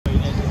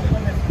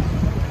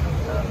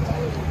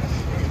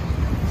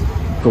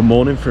Good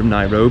morning from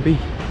Nairobi.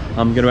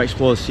 I'm going to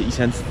explore the city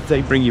centre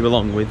today, bring you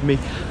along with me.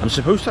 I'm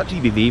supposed to actually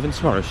be leaving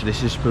tomorrow, so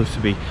this is supposed to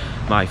be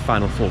my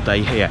final full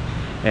day here.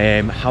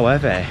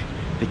 However,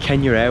 the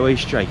Kenya Airways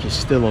strike is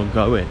still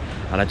ongoing,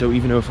 and I don't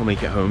even know if I'll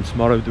make it home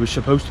tomorrow. There was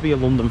supposed to be a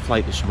London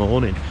flight this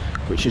morning,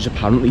 which has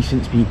apparently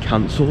since been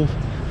cancelled,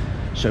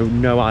 so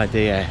no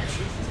idea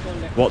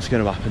what's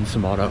going to happen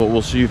tomorrow, but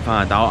we'll soon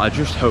find out. I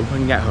just hope I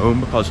can get home,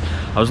 because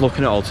I was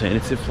looking at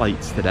alternative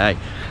flights today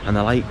and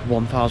they're like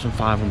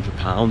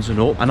 £1,500 and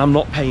up, and I'm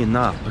not paying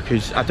that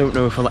because I don't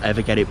know if I'll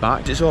ever get it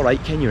back. It's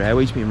alright, Kenya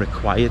Airways being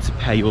required to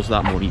pay us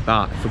that money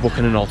back for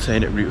booking an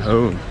alternate route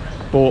home,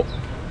 but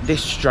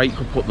this strike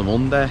could put them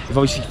under. They've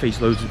obviously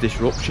faced loads of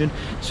disruption,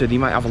 so they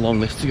might have a long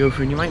list to go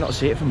through and you might not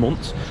see it for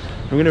months.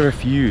 I'm going to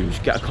refuse,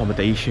 get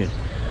accommodation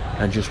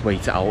and just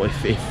wait it out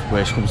if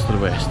worst comes to the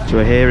worst. So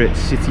we're here at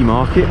City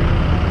Market.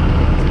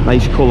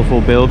 Nice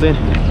colourful building.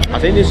 I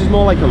think this is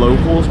more like a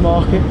locals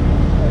market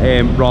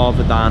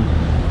rather than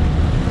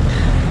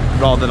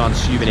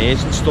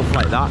souvenirs and stuff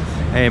like that.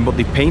 But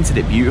they've painted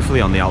it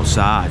beautifully on the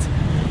outside.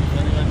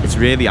 It's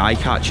really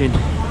eye-catching.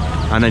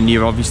 And then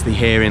you're obviously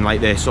here in like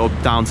the sort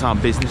of downtown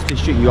business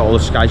district. You got all the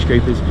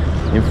skyscrapers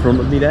in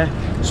front of me there.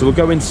 So we'll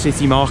go into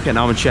City Market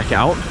now and check it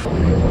out.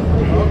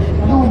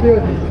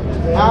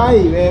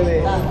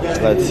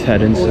 Let's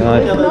head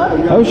inside.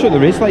 Oh, sure,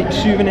 there is like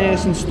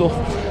souvenirs and stuff.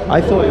 I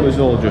thought it was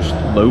all just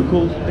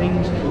local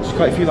things. There's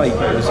quite a few, like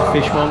there's a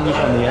fishmongers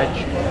on the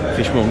edge.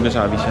 Fishmongers,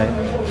 however you say it.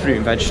 Fruit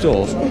and veg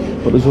stores.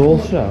 But there's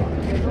also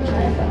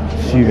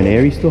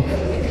souvenir stuff.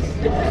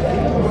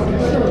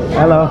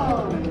 Hello,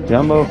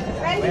 Jambo.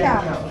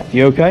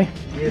 You okay?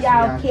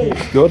 Yeah, okay.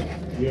 Good?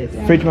 Yes.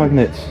 Fridge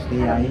magnets?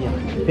 Yeah,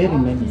 very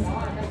many.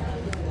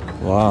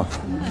 Wow.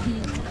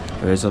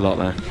 There is a lot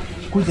there.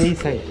 Good day,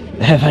 sir.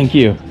 Thank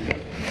you.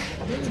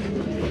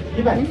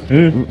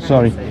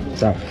 Sorry.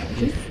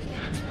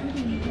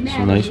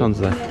 Some nice ones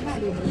there.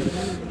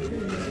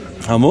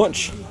 How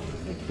much?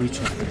 Which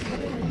one?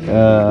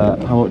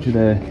 How much are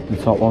the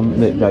top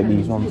one? Like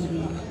these ones?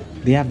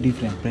 They have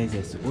different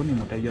prices. Only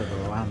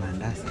motorway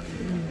and that's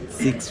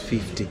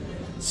 650.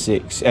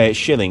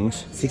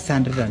 Shillings?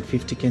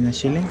 650 Kenya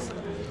shillings.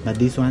 But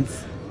these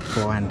ones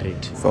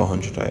 400.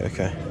 400, right,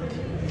 okay.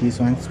 These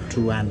ones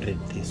 200.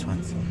 These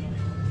ones.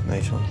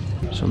 Nice one.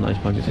 Some nice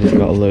magazines. We've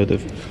got a load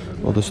of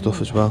other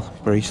stuff as well.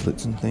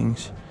 Bracelets and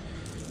things.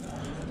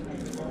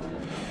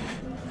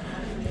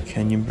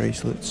 Kenyan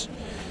bracelets.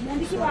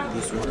 This one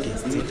is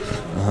it.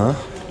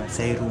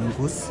 Masai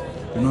rungus.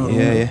 You know,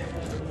 yeah, yeah.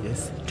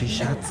 Yes.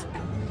 T-shirts.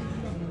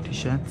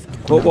 T-shirts.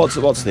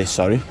 What's this?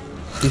 Sorry.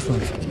 This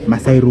one.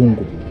 Masai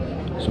rungu.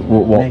 So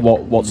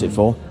what's it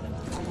for?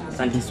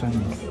 This one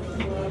is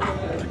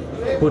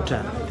put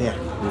there.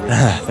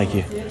 Thank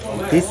you.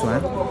 This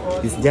one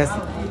is just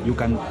you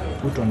can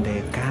put on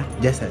the car,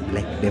 just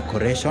like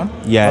decoration.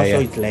 Yeah, also yeah.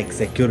 It's like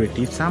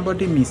security. If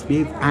somebody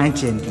misbehave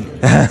urgently,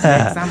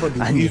 like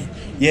somebody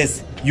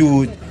yes,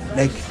 you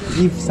like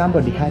if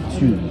somebody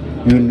hurts you,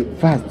 you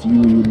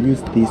will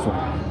use this one.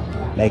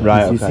 Like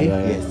right, this, okay, you see?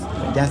 yeah, yeah. Yes,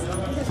 just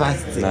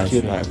fast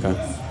security. Nice, right, okay.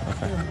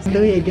 The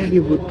way I gave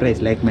you good price,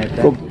 like my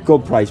brother.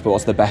 Good price, but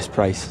what's the best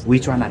price?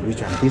 Which one and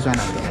which one? This one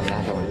and the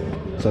other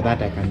one. So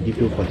that I can give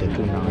you for the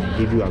two now and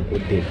give you a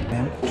good deal.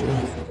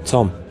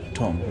 Tom.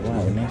 Tom,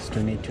 wow, nice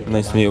to meet you.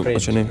 Nice to meet you.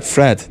 What's your name?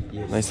 Fred.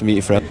 Yes. Nice to meet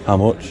you, Fred. How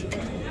much?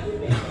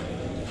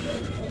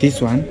 This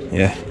one?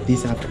 Yeah.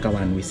 This Africa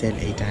one we sell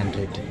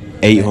 800.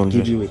 800. I'll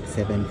give you it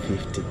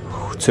 750.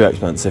 Too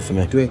expensive for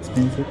me. Too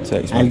expensive? Too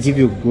expensive. I'll give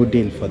you a good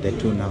deal for the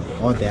two now,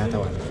 or the other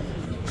one.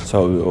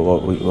 So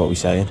what are we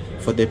saying?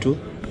 For the two?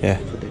 Yeah.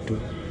 For the two.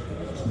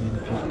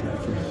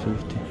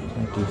 750.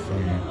 That is,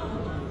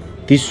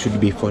 this should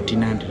be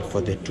 1400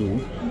 for the two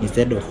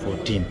instead of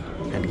 14.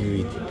 I'll give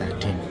you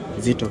 13.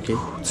 Is it okay?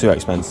 Too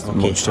expensive. Okay,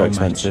 Much too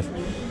expensive.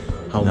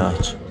 How No.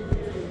 much?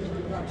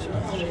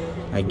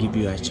 I give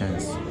you a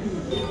chance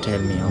to tell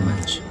me how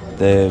much.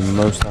 The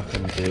most I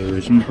can do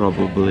is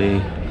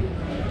probably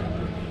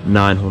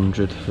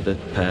 900 for the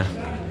pair.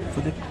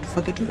 For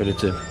the two? For the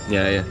two.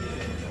 Yeah, yeah.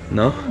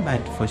 No?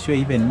 But for sure,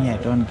 even me, I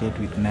don't get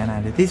with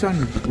 900. This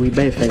one, we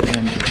buy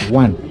 500.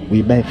 One,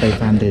 we buy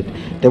 500.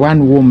 The one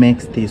who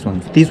makes this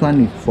one is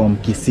from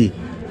Kisii.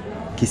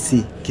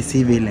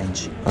 Kisii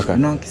village. Okay. You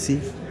know Kisii?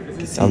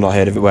 I've not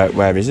heard of it.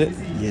 Where is it?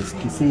 Yes,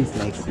 Kisii is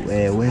like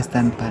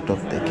western part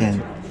of the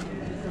Kenya.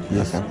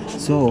 Yes. Okay.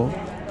 So,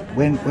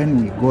 when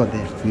we go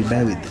there, we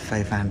buy with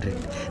 500.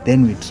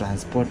 Then we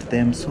transport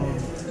them. So,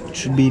 it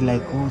should be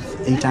like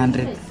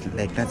 800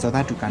 like that, so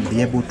that you can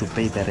be able to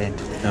pay the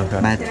rent. Okay.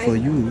 But for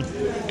you,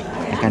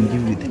 I can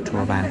give you the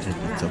 1200.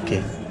 It's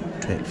okay.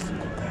 12.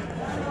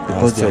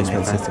 Because too you're my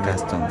expensive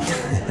first for me.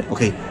 customer.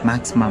 Okay,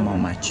 maximum how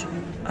much?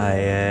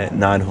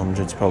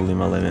 900 is probably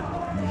my limit.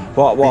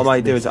 What I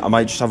might do is I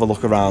might just have a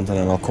look around and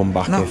then I'll come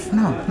back if...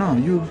 No,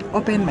 you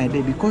open my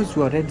day because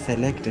you already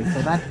selected,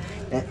 so that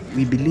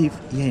we believe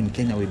here in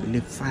Kenya, we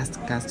believe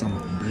first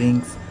customer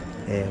brings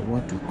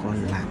what we call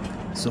luck,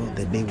 so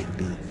the day will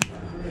be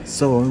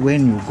So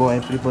when you go,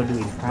 everybody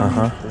will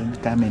come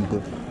and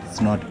go.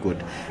 It's not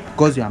good.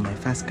 Because you are my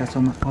first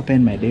customer,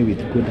 open my day with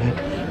good heart,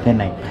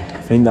 then I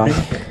think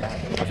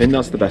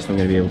that's the best I'm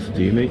going to be able to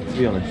do, mate, to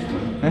be honest.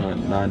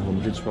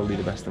 900 is probably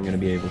the best I'm going to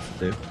be able to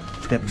do.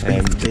 Best.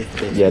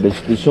 Yeah,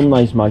 there's some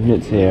nice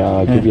magnets here,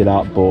 I'll give you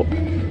that, but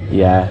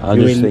yeah, I'm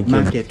just thinking,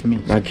 market me.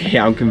 Like,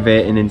 I'm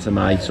converting into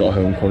my sort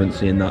of home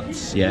currency, and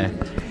that's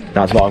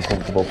what I'm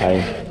comfortable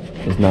paying,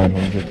 is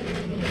 900.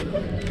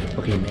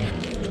 Okay, man.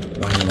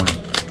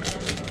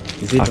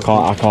 1. I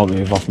can't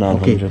move off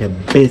 900.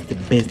 Okay, the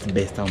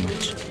best, how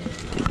much?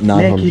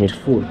 900. Make it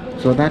full,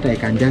 so that I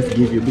can just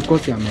give you,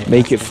 because you are my...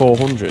 Make it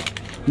 400?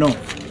 No,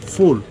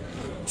 full.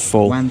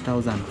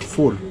 1,000,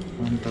 full.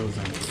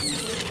 1,000.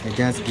 I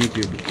just give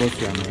you because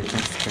you are my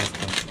first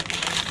customer.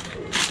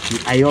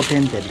 I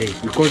open the day,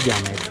 because you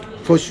are my...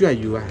 For sure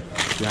you are.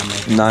 You are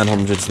my...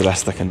 900 is the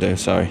best I can do,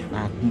 sorry.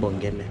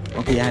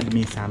 Okay, add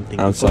me something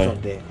because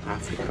of the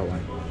Africa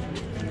one.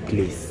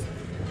 Please.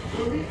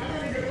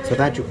 So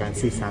that you can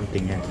see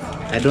something else.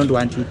 I don't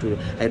want to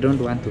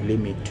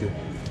limit you.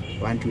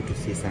 I want you to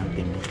see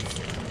something else.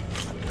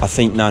 I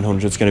think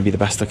 900 is going to be the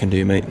best I can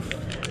do, mate.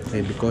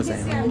 Okay, because I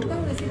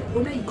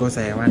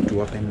want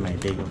to open my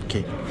day.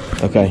 Okay.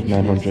 Okay,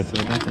 900. So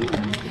that I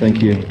can.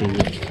 Thank you.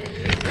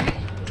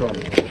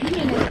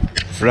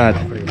 Fred.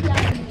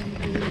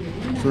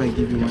 So I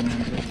give you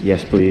 100.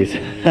 Yes, please.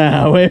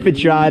 Worth a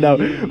try, though.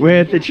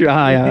 Worth a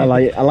try. I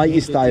like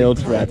your style,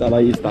 Fred. I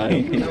like your style.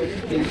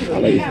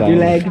 You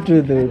like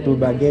to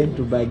bargain.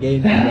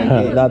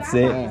 That's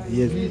it.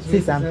 Yes.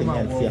 See something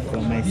else here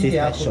from my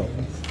sister's shop.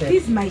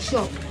 This is my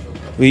shop.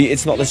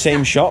 It's not the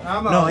same shop?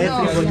 No,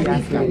 everybody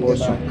has about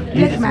shop.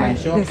 This is my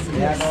shop.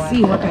 Let's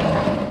see what I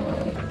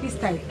have. This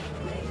time.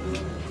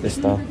 This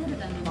style.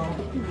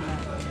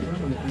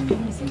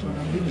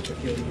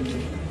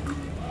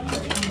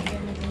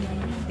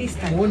 This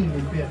time.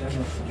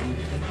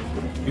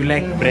 You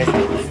like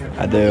bracelets?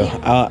 I do.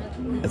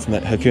 It's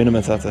Hakuna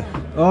Matata.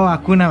 Oh,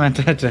 Hakuna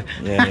Matata.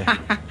 Yeah.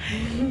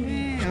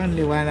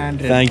 Only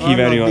 100. Thank you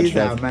very much, these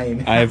are Fred.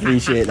 mine. I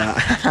appreciate that.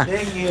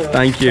 Thank you.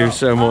 Thank you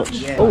so much.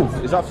 Yeah. Oh,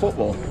 is that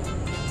football?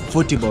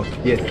 Football.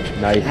 Yes.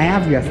 Nice. I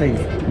have your size.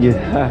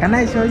 Yeah. Can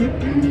I show you?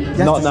 Just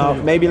Not to now. show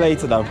you. Maybe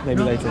later, though.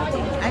 Maybe later.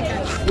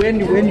 When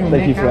you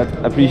Thank you, Fred.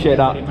 I appreciate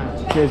that.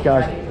 Cheers,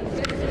 guys.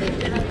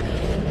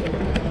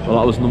 Well,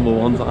 that was number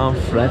 1.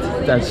 Fred,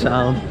 dead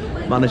sound.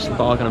 Managed to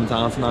bargain him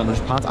down to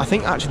 £900. I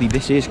think actually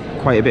this is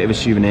quite a bit of a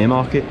souvenir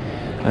market,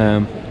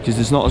 because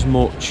there's not as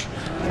much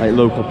like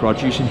local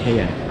produce in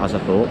here as I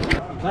thought.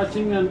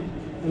 Touching and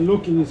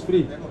looking is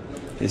free.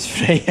 It's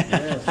free.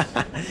 Yes.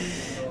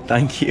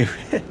 Thank you.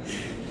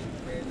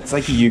 It's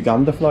like a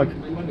Uganda flag.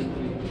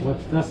 What?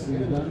 That's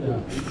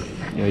Uganda.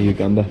 Yeah,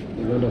 Uganda.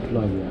 Uganda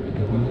flag, yeah.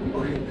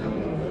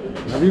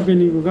 Have you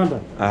been in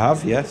Uganda? I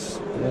have, yes.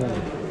 Yeah.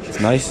 It's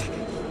nice.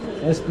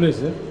 Nice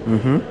place, eh?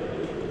 Mm-hmm.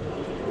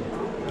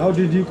 How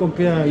did you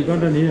compare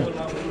Uganda and here?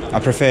 I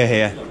prefer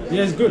here.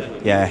 Yeah, it's good.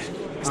 Yeah.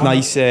 It's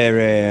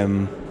nicer,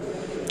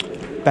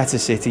 better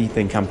city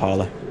than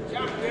Kampala.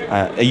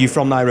 Are you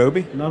from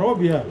Nairobi?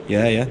 Nairobi, yeah.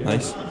 Yeah,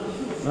 nice.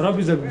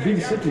 Nairobi is a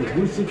big city,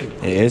 good city.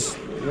 It is.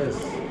 Yes.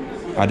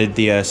 I did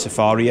the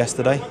safari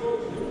yesterday.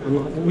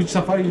 Which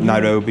safari?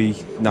 Nairobi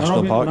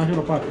National Park.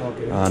 National Park,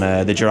 okay.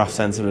 And the giraffe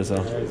centre as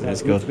well. Yeah,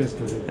 It's good.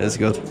 It's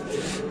good.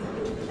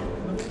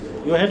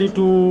 You're heading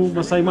to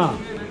Masai Mara?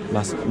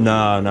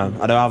 No,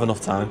 I don't have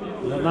enough time.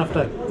 Enough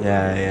time.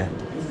 Yeah.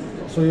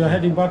 So you're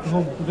heading back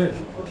home today?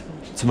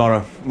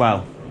 Tomorrow.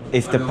 Well,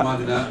 if the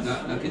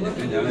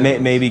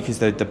maybe because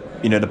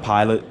the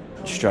pilot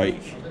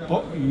strike.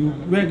 Oh,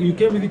 you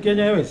came with the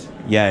Kenya Airways?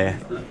 Yeah.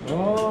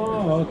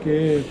 Oh,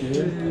 okay.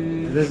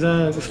 There's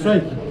a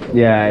strike.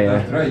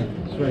 Yeah. Strike.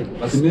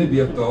 But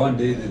maybe after one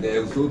day they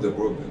will solve the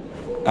problem.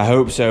 I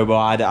hope so,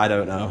 but I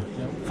don't know.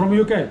 From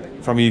UK?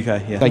 From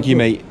UK, yeah. Thank you,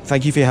 mate.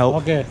 Thank you for your help.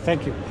 Okay,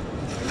 thank you.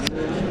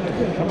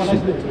 Have a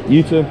nice day.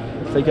 You too.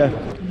 Take care.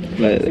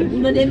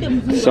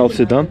 South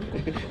Sudan.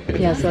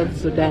 Yeah, South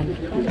Sudan.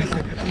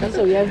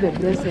 Also, we have the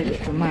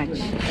bracelet to match.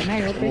 Can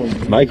I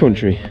open? My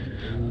country.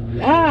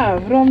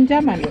 From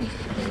Germany.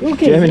 UK.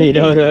 Germany,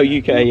 no,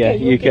 UK, yeah,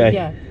 UK.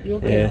 Yeah,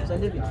 UK.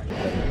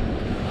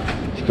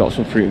 It's got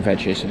some fruit and veg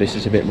here, so this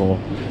is a bit more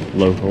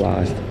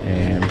localised.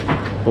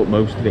 But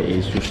most of it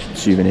is just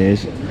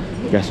souvenirs.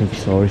 I'm guessing for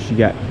tourists you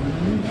get.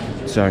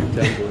 Sorry. I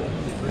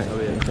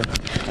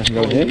can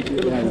go here?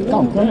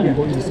 Come here.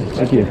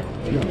 Thank you.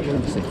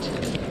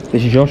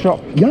 This is your shop?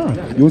 Yeah,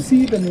 you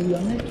see the new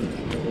one.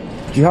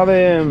 Do you have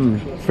a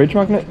fridge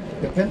magnet?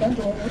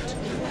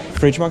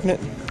 Fridge magnet?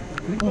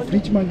 Oh,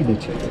 fridge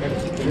magnet.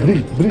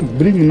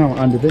 Bring now,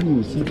 and then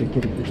you see the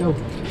character.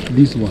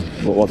 This one.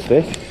 What's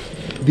this?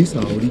 These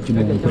are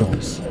original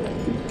bronze.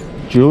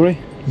 Jewellery?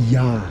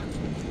 Yeah,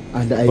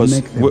 and I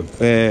make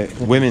them.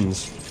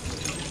 Women's?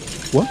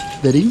 What?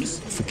 The rings?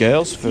 For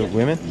girls? For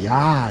women?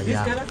 Yeah.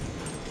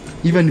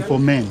 Even for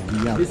men,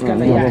 yeah.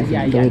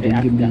 Yeah.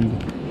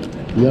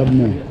 We have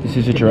men. This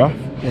is a giraffe?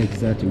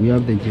 Exactly. We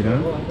have the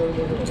giraffe.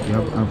 We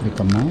have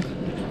African mouse.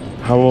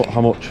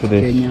 How much for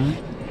this? Kenya.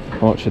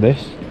 How much for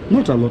this?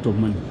 Not a lot of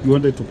money. You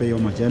wanted to pay how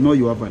much? I know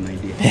you have an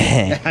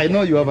idea. I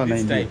know you have an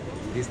idea.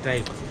 This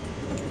type.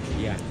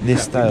 Yeah.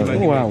 This style. Oh,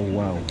 wow,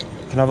 wow.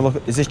 Can I have a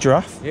look? Is this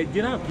giraffe? Yeah,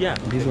 giraffe, yeah.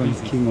 This one is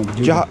king of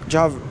Do you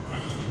have,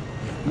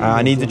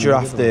 I need the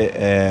giraffe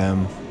that,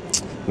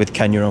 with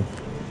Kenya on,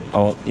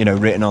 or you know,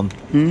 written on.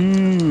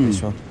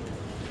 This one.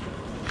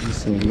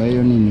 This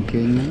lion in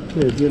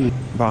Kenya.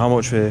 About how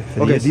much for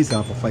Okay, these? these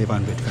are for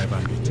 500.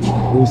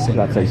 Who said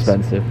That's this?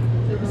 expensive.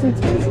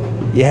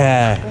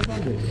 Yeah.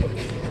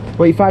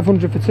 Wait,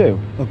 500 for two?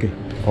 Okay.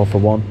 Or for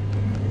one?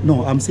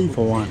 No, I'm saying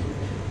for one.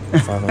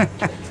 500.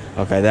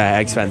 Okay, they're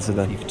expensive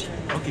then.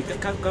 Okay,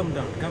 come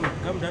down. Come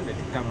down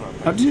and come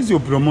up. At least you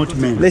promote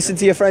men. Listen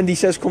to your friend, he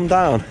says come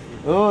down.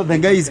 Oh, the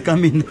guy is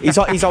coming. He's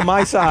on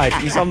my side.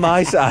 He's on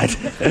my side.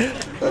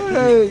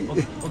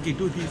 Okay,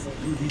 do this.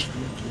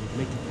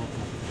 Make it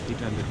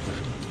 800.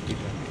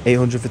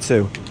 800 for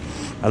two.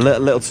 A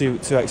little too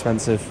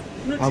expensive.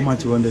 How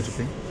much you wanted to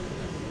pay?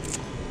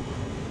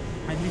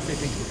 At least I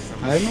think it's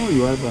I know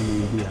you have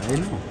an idea. I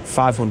know.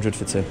 500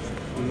 for two.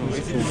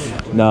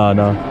 No.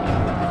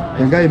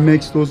 The guy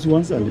makes those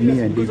ones and me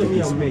and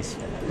David.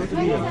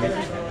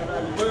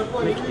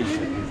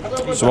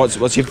 So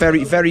what's your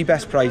very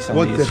best price on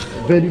What's the these?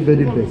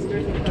 very best?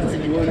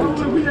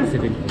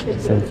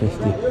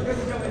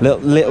 750.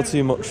 Little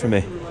too much for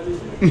me.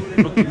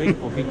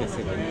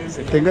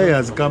 The guy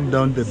has come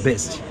down the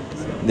best.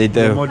 They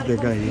do. Promote the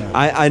guy, yeah.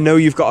 I know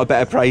you've got a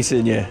better price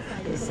in you.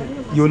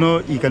 You know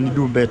he can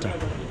do better.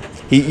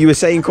 You were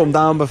saying come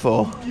down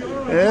before.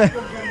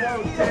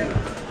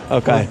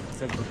 Okay.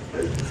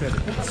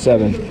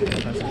 7.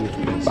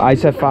 I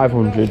said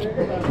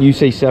 500. You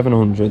say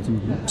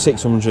 700.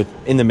 600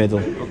 in the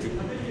middle.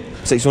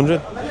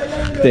 600.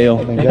 Deal.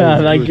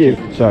 Thank you.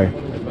 Sorry.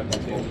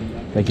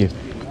 Thank you.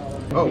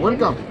 Oh,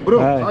 welcome, bro.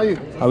 Hi. How are you?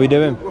 How are we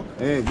doing?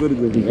 Hey, good.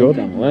 Good.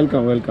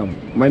 Welcome.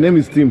 My name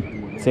is Tim.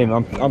 Tim,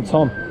 I'm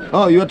Tom.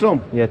 Oh, you're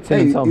Tom? Yeah, Tim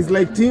Hey, and Tom. it's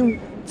like Tim,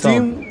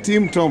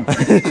 Tom.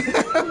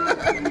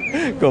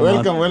 Good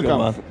Welcome. man. Good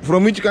man.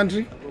 From which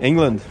country?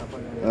 England.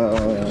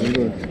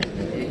 Good.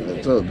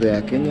 So they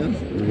are Kenyans?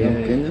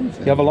 Kenyans?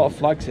 You have a lot of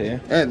flags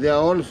here. They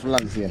are all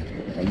flags here.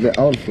 They are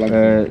all flags.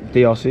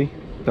 DRC.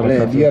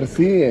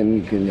 DRC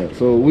and Kenya.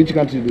 So which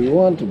country do you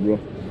want, bro?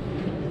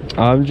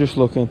 I'm just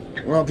looking.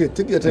 Well, okay,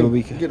 take your time.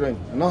 No, Get right.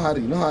 No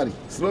hurry.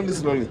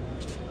 Slowly.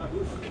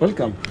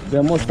 Welcome.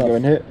 There must have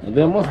been hit.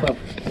 They must have.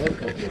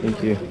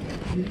 Thank you.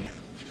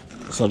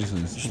 Sorry.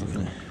 Just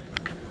looking.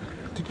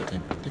 Take your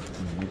time.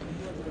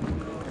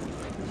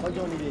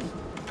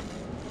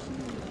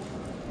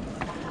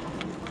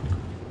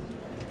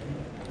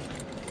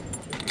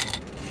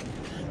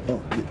 Oh,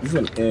 this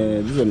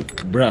one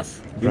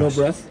brass. You know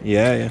brass?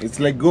 Yeah. It's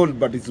like gold,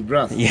 but it's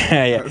brass.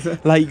 Yeah.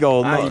 Like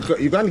gold.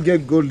 You can't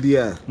get gold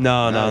here.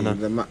 No.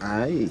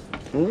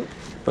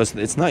 But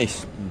it's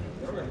nice.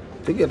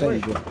 Take your time,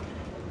 bro.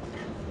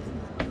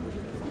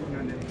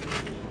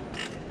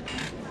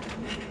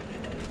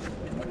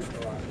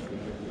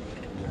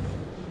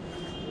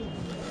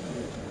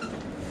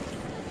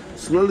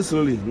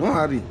 Slowly. No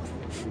hurry.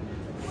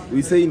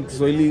 We say in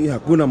Kiswahili,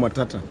 hakuna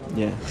matata.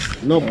 Yeah.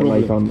 No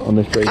problem. Like on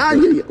the street.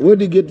 Yeah. Where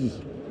do you get this?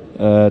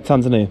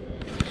 Tanzania.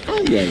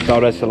 Yeah.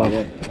 Dar es Salaam.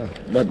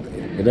 But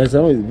Dar es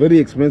Salaam is very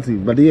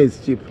expensive, but here it's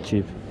cheap.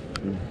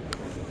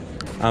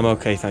 I'm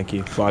okay, thank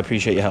you. Well, I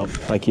appreciate your help.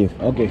 Thank you.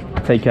 Okay.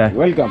 Take care.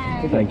 Welcome.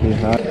 Thank you.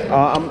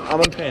 I'm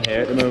okay in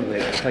here at the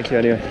moment. Thank you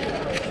anyway.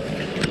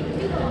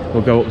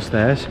 We'll go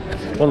upstairs.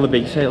 One of the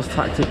big sales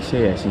tactics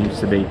here seems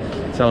to be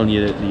telling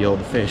you that you're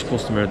the first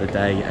customer of the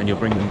day and you'll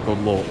bring them good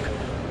luck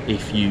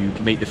if you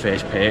make the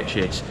first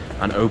purchase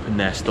and open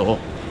their store.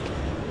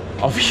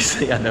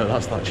 Obviously, I know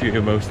that's not true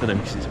of most of them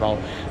because it's about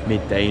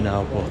midday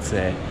now, but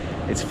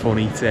it's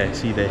funny to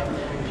see the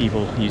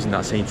people using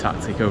that same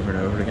tactic over and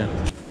over again.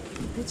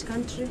 Which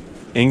country?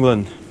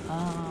 England.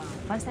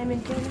 First time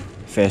in Kenya?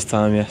 First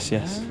time,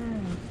 yes.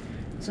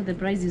 So the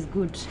price is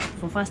good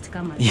for first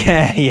comers.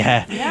 Yeah.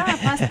 Yeah,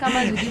 first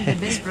comers will give the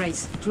best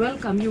price to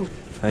welcome you.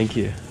 Thank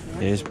you.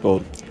 It is,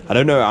 but I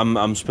don't know.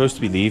 I'm supposed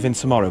to be leaving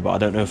tomorrow, but I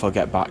don't know if I'll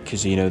get back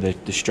because you know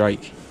the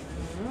strike.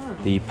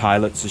 The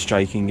pilots are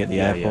striking at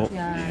the airport.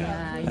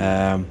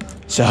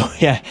 So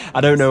yeah, I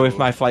don't know if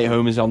my flight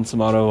home is on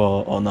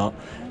tomorrow or not.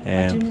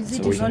 It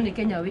is only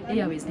Kenya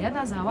Airways. The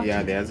others are working.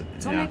 Yeah, there's.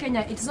 It's only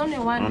Kenya. It's only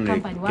one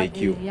company.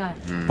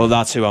 KQ. But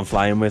that's who I'm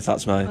flying with.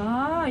 That's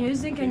my. You're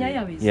using Kenya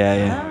Airways.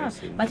 Yeah.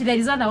 But there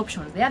is other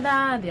options. The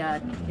other they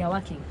are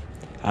working.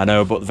 I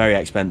know, but very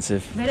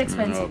expensive. Very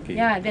expensive. Okay.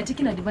 Yeah, they're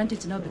taking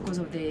advantage now because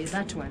of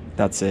that one.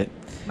 That's it.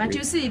 But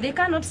you see, they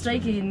cannot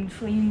strike in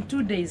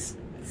 2 days.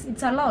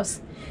 It's a loss.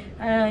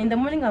 In the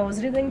morning, I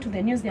was reading to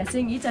the news. They are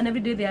saying each and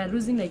every day they are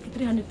losing like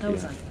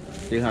 300,000.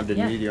 300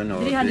 million or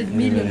 300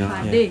 million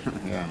per day.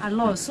 Yeah. A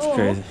loss. So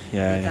Crazy.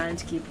 they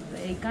can't keep.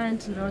 They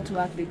can't not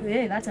work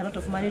because that's a lot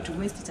of money to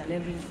waste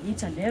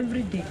each and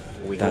every day.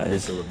 We That hope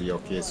is- it will be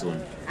okay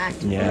soon.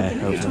 Yeah, Maybe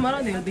hopefully.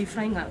 tomorrow they will be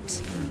flying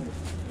out.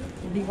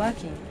 They'll be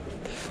working.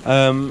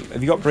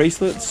 Have you got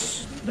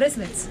bracelets?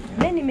 Bracelets.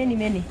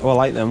 Many. Oh, I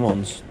like them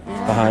ones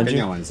behind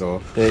Kenya you. one,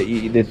 so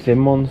The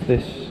thin ones.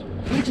 This.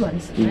 Which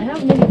ones? I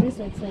have many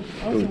bracelets like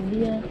also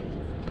here.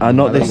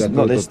 Not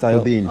this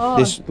style. Oh,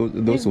 This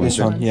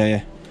one.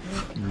 Yeah.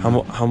 How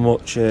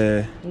much?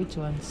 Which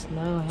ones?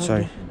 No, I have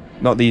Sorry,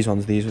 not these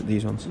ones.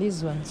 These ones.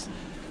 these ones.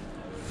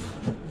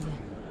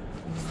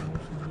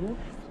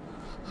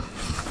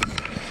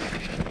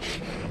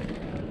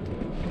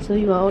 So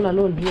you are all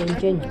alone here in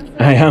Kenya?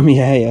 I am.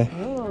 Yeah.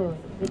 Oh,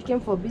 you came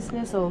for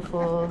business or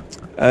for?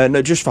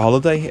 No, just for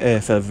holiday,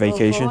 for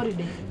vacation. For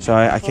holiday. So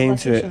I came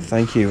vacation. to.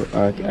 Thank you.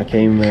 I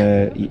came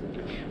a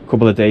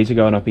couple of days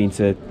ago, and I've been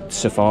to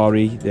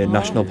Safari, the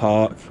National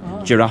Park,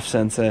 Giraffe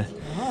Centre,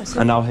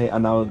 and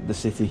now the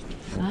city.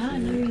 Ah,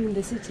 now you're in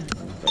the city.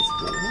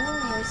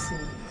 Oh, I see.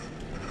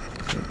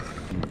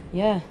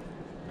 Yeah.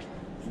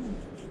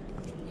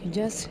 You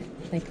just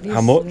like this.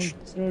 How much?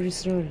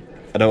 Slowly.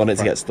 I don't want it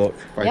to get stuck.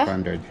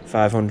 500.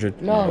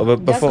 500. No, Well,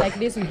 but just like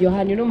this with your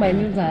hand. You know my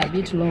nails are a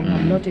bit long.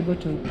 I'm not able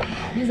to.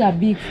 These are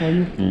big for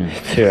you.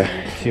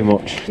 Too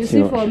much. You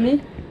see, for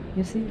me,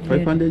 you see.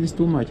 500 is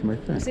too much, my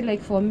You friend. see,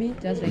 like for me,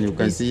 just like You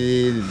can this.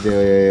 see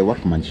the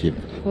workmanship.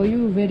 For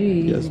you,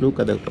 very. Just look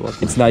at the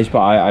workmanship. It's nice,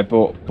 but I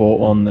bought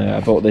one. I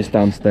bought this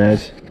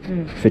downstairs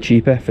for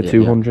cheaper, for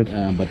 200.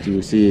 But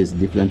you see, it's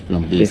different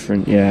from this.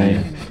 Different,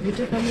 yeah. You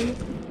take how many?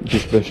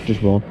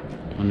 Just one.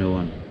 Only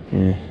one.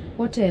 Yeah.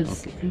 What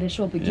else in the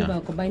shop? We give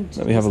a combined.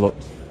 Let me have a look.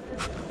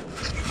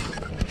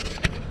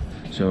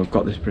 So I've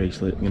got this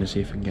bracelet. I'm gonna see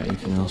if I can get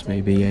anything else.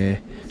 Maybe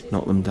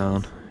knock them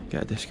down,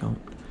 get a discount.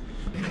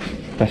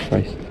 Best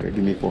price. Okay,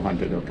 give me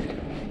 400, okay.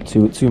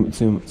 Too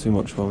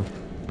much for me.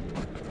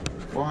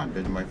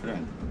 400, my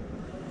friend.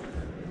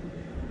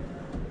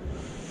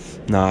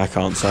 No, I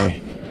can't.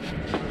 Sorry.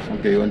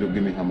 Okay, you want to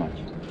give me how much?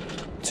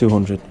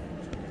 200.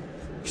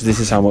 Because this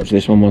is how much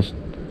this one was.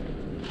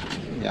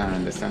 Yeah, I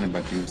understand,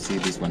 but you see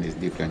this one is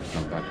different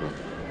from that one.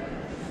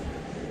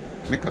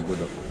 Make a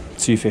good offer.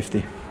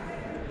 250.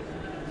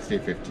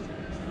 350.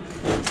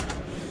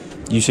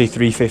 You say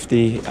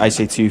 350. I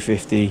say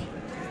 250.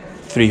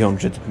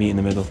 300. Meet in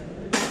the middle.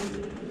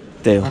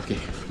 Deal. Okay,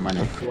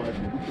 money.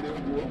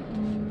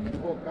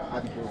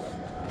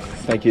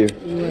 Thank you.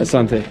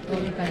 Asante.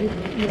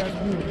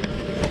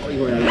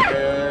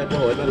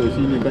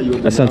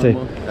 Asante.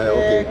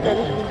 Okay.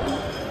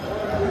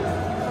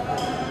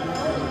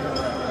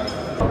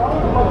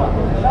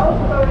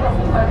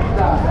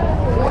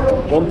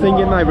 One thing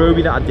in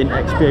Nairobi that I didn't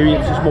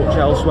experience as much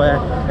elsewhere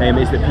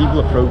is that people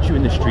approach you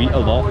in the street a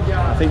lot.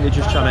 I think they're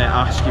just trying to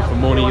ask you for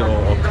money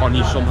or con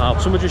you somehow.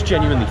 Some are just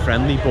genuinely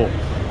friendly, but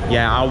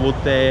yeah, I would,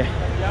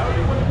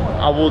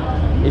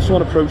 if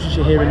someone approaches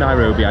you here in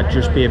Nairobi, I'd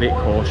just be a bit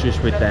cautious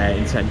with their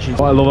intentions.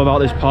 What I love about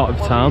this part of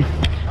town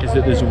is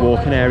that there's a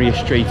walking area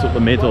straight up the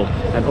middle,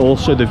 and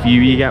also the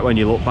view you get when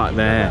you look back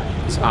there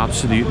is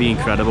absolutely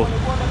incredible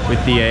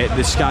with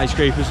the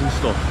skyscrapers and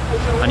stuff,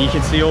 and you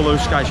can see all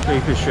those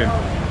skyscrapers from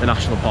the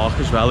national park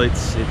as well.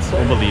 It's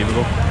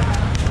unbelievable.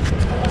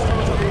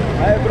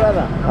 Hi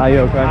brother. Are you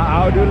okay?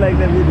 How do you like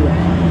the video?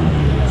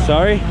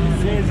 Sorry?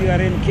 Since you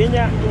are in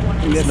Kenya,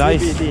 It's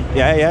nice. CBD.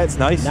 Yeah, it's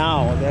nice.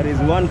 Now there is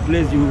one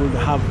place you would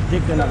have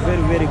taken a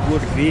very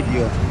good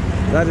video.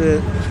 That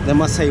is the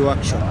Maasai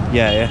workshop.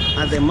 Yeah.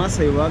 At the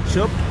Maasai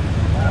workshop,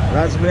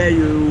 that's where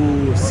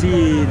you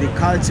see the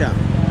culture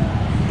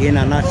in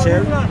a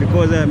nutshell.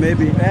 Because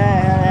maybe wait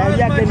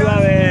a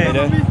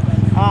minute.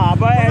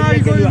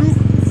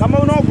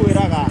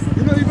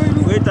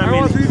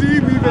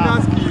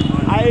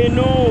 I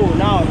know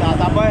now that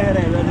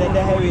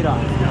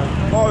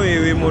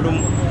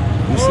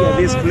you see at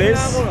this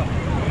place.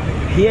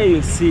 Here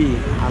you see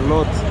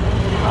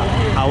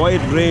a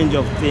wide range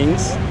of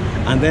things,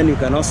 and then you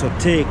can also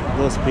take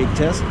those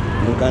pictures.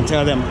 You can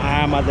tell them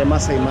I am at the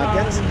Maasai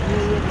market,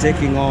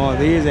 taking all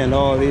these and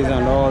all these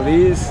and all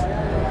these.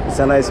 It's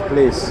a nice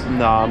place.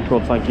 No, I'm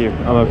good, thank you.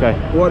 I'm okay.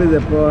 What is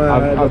the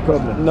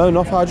problem? No,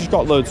 nothing. I just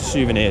got loads of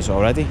souvenirs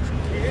already.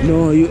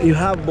 No, you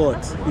have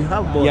bought. You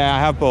have bought. Yeah, I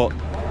have bought. You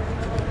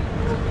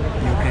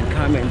can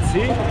come and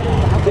see.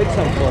 Take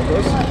some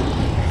photos.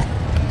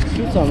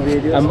 Shoot some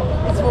videos.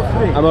 It's for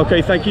free. I'm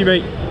okay, thank you,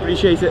 mate.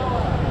 Appreciate it.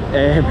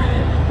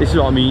 This is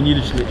what I mean. You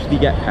just literally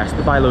get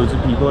pestered by loads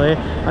of people here,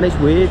 and it's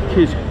weird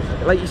because,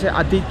 like you said,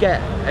 I did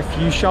get a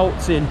few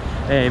shouts in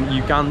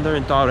Uganda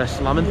and Dar es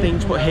Salaam and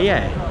things, but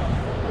here,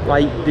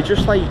 like, they're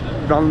just like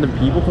random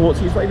people come up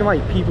to you. It's not even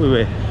like people who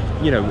are,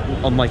 you know,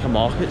 on like a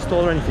market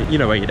stall or anything, you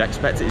know, where you'd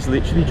expect it. It's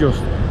literally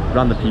just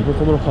random people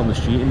coming up on the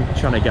street and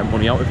trying to get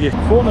money out of you.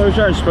 Fort knows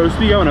where I'm supposed to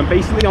be going. I'm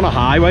basically on a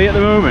highway at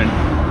the moment.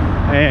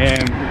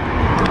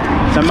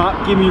 The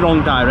map gave me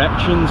wrong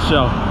directions,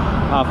 so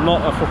I've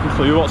not a fucking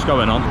clue what's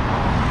going on.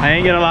 I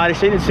ain't gonna lie,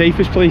 this ain't the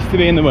safest place to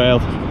be in the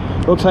world.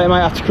 Looks like I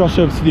might have to cross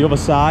over to the other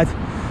side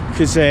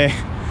because we're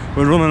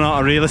running out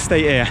of real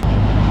estate here.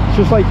 It's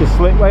just like a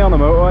slipway on the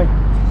motorway,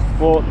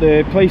 but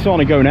the place I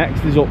want to go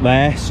next is up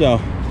there, so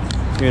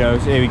who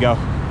knows. Here we go.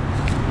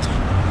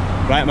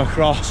 Right, I'm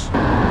across.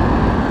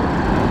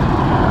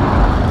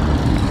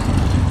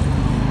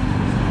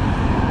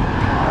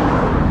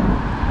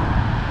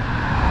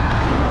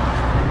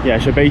 Yeah,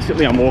 so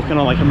basically I'm walking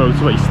on like a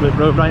motorway slip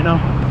road right now.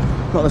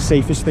 not the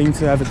safest thing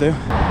to ever do.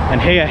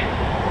 And here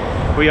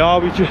we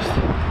just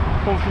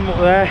come from up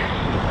there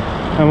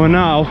and we're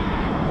now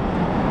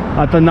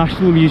at the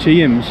National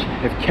Museums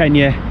of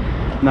Kenya,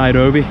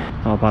 Nairobi.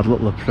 Not a bad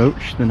little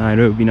approach, the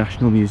Nairobi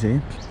National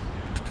Museum.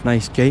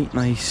 Nice gate,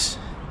 nice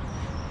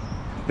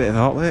bit of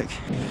artwork.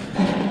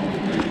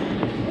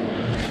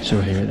 So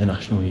we're here at the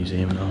National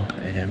Museum now.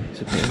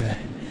 It's a bit of an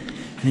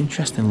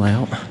interesting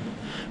layout.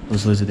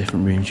 There's loads of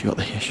different rooms. You've got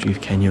the history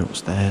of Kenya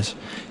upstairs.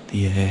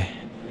 The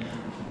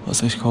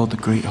what's this called? The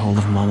Great Hall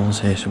of Mammals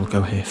here. So we'll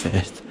go here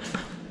first,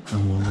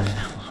 and we'll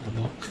have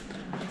a look.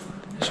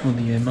 This one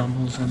of the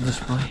mammals on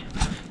display.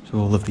 So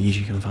all of these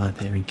you can find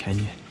here in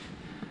Kenya.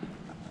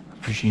 I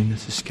presume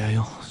there's a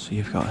scale. So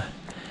you've got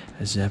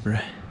a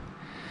zebra,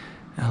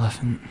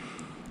 elephant.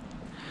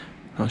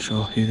 Not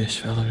sure who this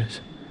fella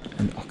is.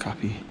 An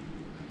okapi.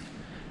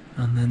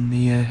 And then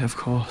the of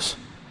course,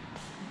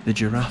 the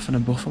giraffe and a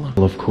buffalo.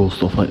 I love cool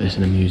stuff like this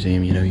in a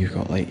museum, you know, you've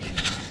got like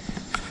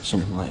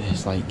something like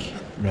this, like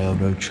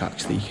railroad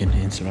tracks that you can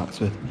interact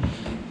with.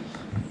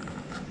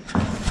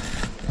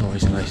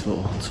 Always a nice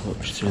little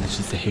touch. So this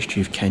is the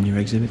History of Kenya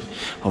exhibit.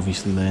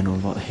 Obviously learn all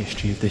about the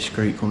history of this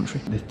great country.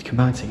 The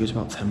combined ticket was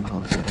about £10,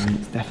 but I mean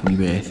it's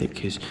definitely worth it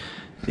because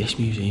this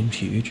museum's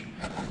huge.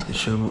 There's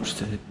so much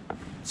to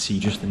see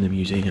just in the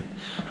museum,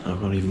 and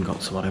I've not even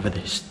got to whatever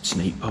this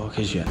snake park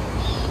is yet.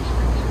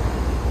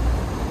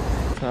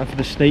 Time for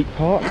the snake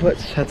park.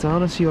 Let's head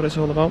down and see what it's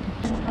all about.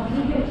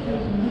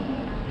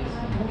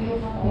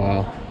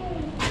 Wow.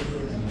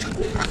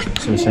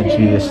 So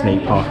essentially the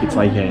snake park, it's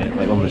like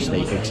one of the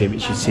snake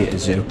exhibits you'd see at a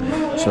zoo.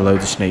 So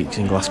loads of snakes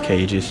in glass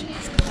cages,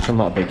 which I'm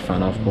not a big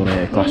fan of, but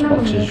glass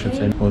boxes I should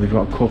say. Well, they've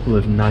got a couple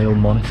of Nile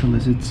monitor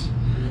lizards.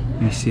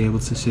 You see, able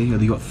to see. Oh,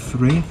 they've got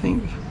 3 I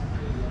think,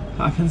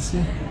 that I can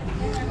see.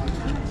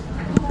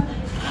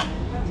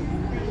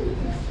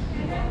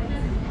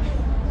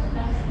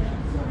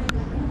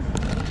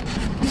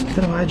 I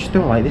don't know, I just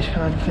don't like this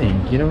kind of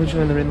thing. You know,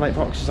 when they're in like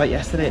boxes, like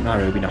yesterday at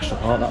Nairobi National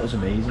Park, that was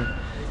amazing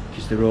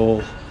because they're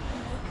all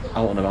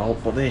out and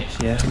about. But this,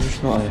 yeah, I'm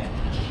just not a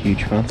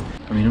huge fan.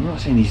 I mean, I'm not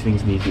saying these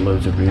things need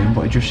loads of room,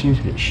 but it just seems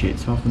a bit shit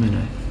to have them in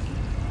a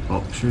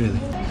box, really.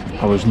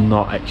 I was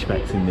not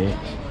expecting this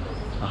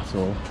at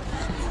all.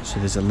 So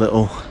there's a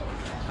little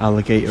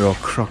alligator or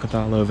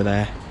crocodile over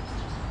there,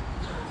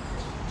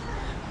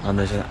 and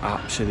there's an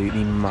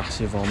absolutely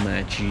massive one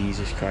there.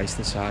 Jesus Christ,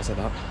 the size of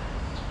that.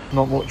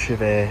 Not much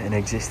of an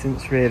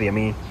existence really. I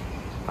mean,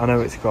 I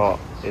know it's got,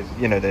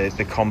 you know,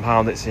 the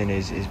compound it's in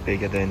is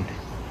bigger than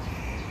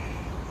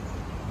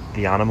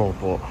the animal,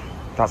 but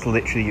that's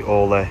literally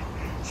all the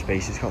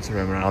space it's got to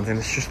roam around, and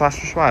that's just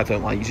why I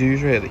don't like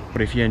zoos really.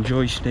 But if you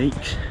enjoy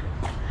snakes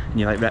and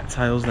you like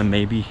reptiles, then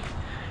maybe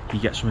you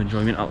get some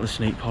enjoyment out of the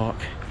snake park.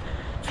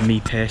 For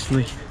me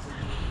personally,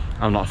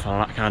 I'm not a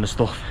fan of that kind of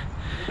stuff,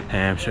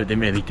 so it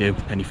didn't really do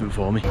anything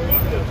for me.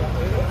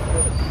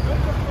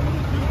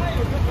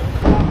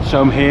 So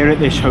I'm here at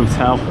this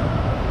hotel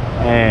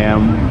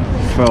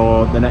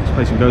for the next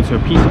place I'm going to, a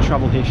piece of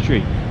travel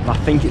history. I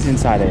think it's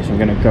inside here, so I'm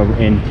going to go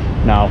in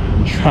now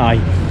and try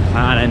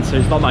and enter.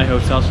 It's not my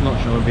hotel, so I'm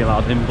not sure we'll be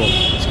allowed in, but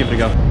let's give it a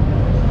go.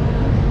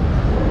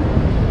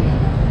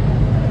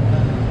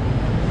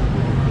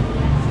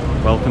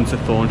 Welcome to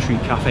Thorn Tree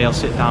Cafe. I'll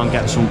sit down,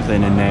 get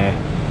something, and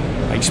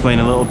explain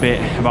a little bit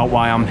about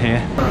why I'm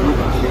here.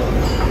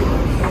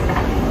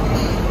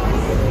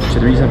 So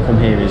the reason I've come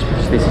here is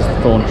because this is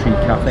the Thorn Tree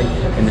Cafe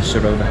in the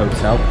Sarova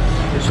Hotel.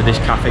 So this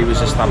cafe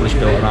was established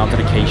built around an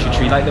acacia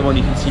tree, like the one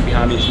you can see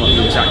behind me. It's not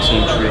the exact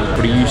same tree,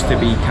 but it used to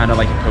be kind of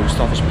like a post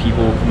office.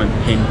 People would come and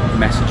pin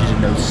messages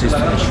and notices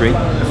to the tree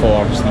before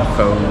obviously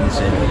phones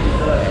and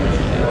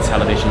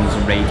televisions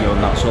and radio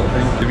and that sort of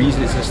thing. The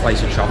reason it's a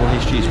slice of travel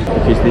history is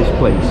because this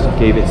place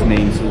gave its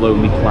name to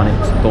Lonely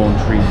Planet's Thorn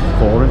Tree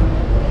Forum.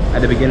 At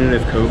the beginning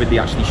of COVID, they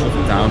actually shut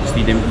it down because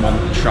they didn't want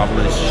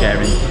travellers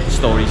sharing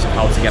stories of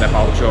how to get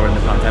about during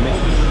the pandemic.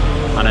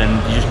 And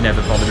then they just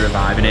never bothered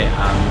reviving it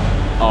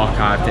and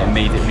archived it and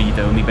made it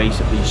read-only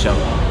basically. So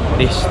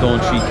this Thorn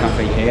Tree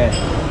Cafe here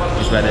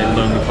is where the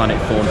Lonely Planet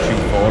Thorn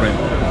Tree Forum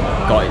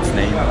got its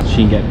name. So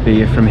you can get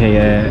beer from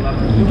here,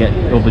 you can get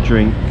other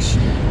drinks,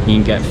 you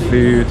can get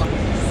food.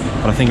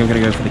 But I think I'm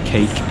going to go for the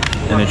cake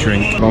and a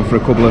drink. I've gone for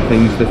a couple of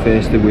things, the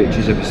first of which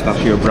is a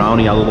pistachio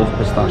brownie. I love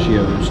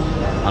pistachios.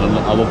 And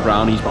I love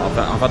brownies, but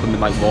I've had them with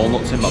like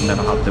walnuts in, but I've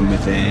never had them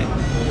with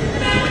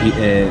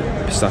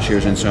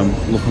pistachios in, so I'm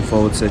looking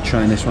forward to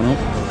trying this one out.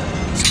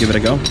 Let's give it a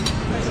go.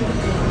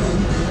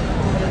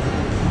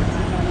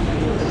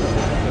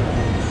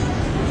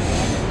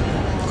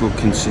 Good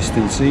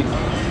consistency.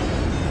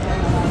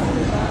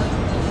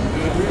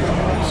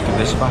 Let's give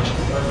this a bash.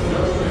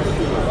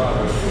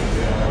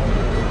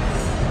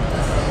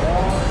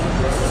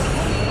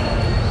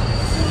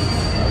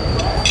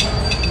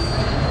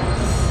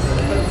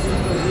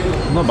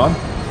 Not bad.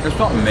 It's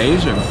not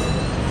amazing,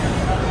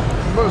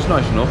 but it's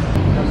nice enough.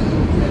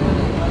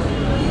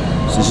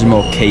 So this is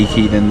more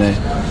cakey than the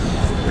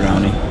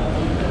brownie.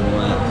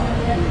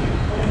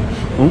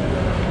 Oh.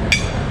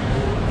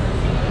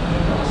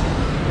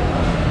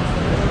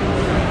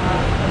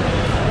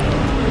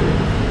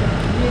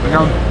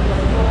 Hang on.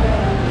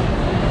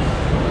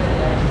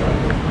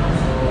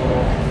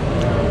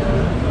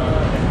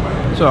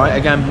 It's alright,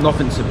 again,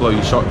 nothing to blow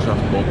your socks off,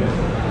 but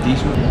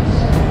decent.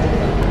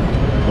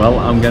 Well,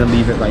 I'm going to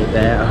leave it right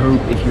there. I hope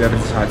if you ever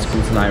decide to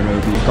come to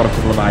Nairobi, you've got a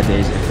couple of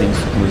ideas of things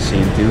to come and see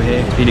and do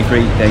here. It's been a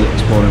great day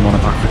exploring one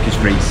of Africa's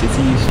great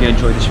cities. If you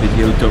enjoyed this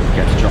video, don't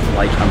forget to drop a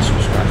like and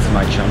subscribe to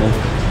my channel.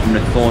 I'm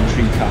at Thorn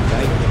Tree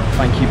Cafe.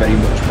 Thank you very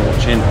much for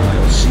watching, and I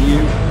will see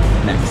you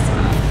next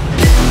time.